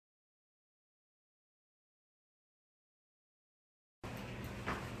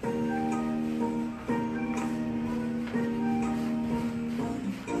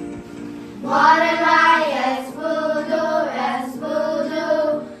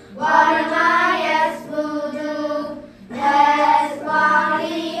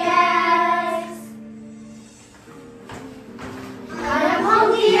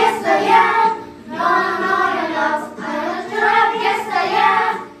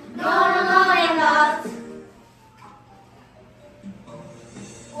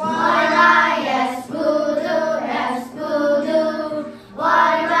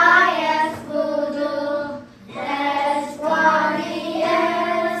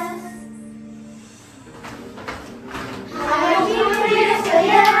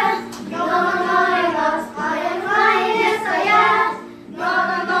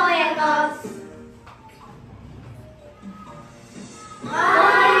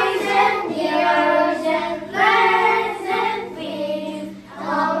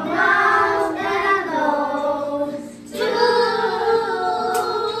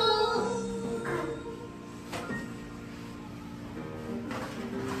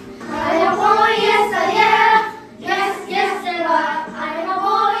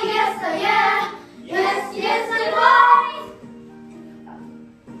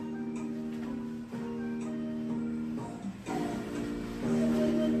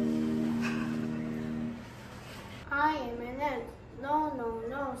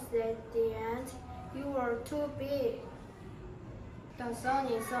said the ant. You are too big. The sun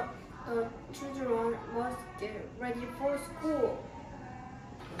is up. The children must get ready for school.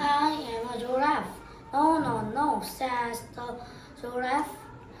 I am a giraffe. No, no, no, says the giraffe.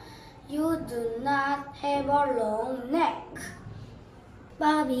 You do not have a long neck.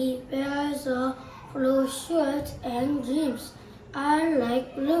 Bobby wears a blue shirt and jeans. I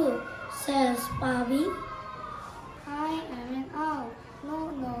like blue, says Bobby. I am an owl. No,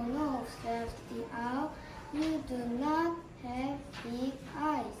 no, no, says the owl. You do not have big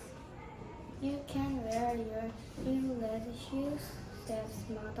eyes. You can wear your heeled shoes, says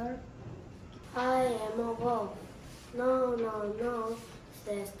mother. I am a wolf. No, no, no,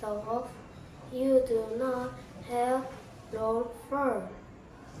 says the wolf. You do not have long fur.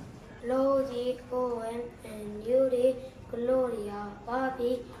 Lodi, Owen, and Yuri, Gloria,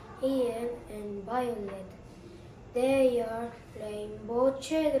 Bobby, Ian, and Violet. They are rainbow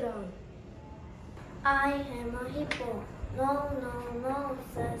children. I am a hippo. No, no, no,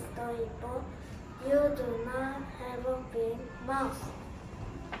 says the hippo. You do not have a big mouth.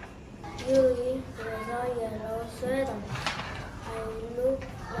 Yuri wears a yellow sweater. I look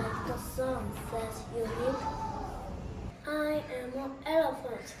like the sun, says Yuri. I am an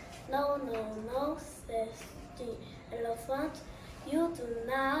elephant. No, no, no, says the elephant. You do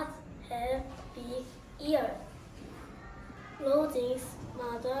not have big ears. Rosie's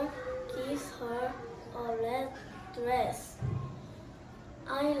mother gives her a red dress.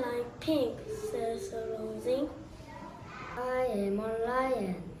 I like pink, says Rosie. I am a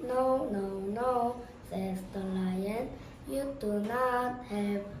lion. No, no, no, says the lion. You do not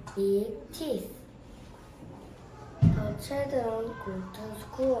have big teeth. The children go to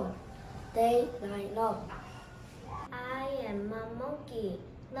school. They line up. I am a monkey.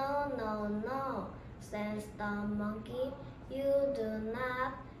 No, no, no, says the monkey. You do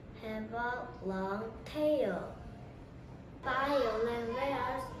not have a long tail. Violet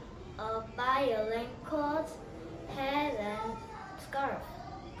wears a violet coat, hat, and scarf.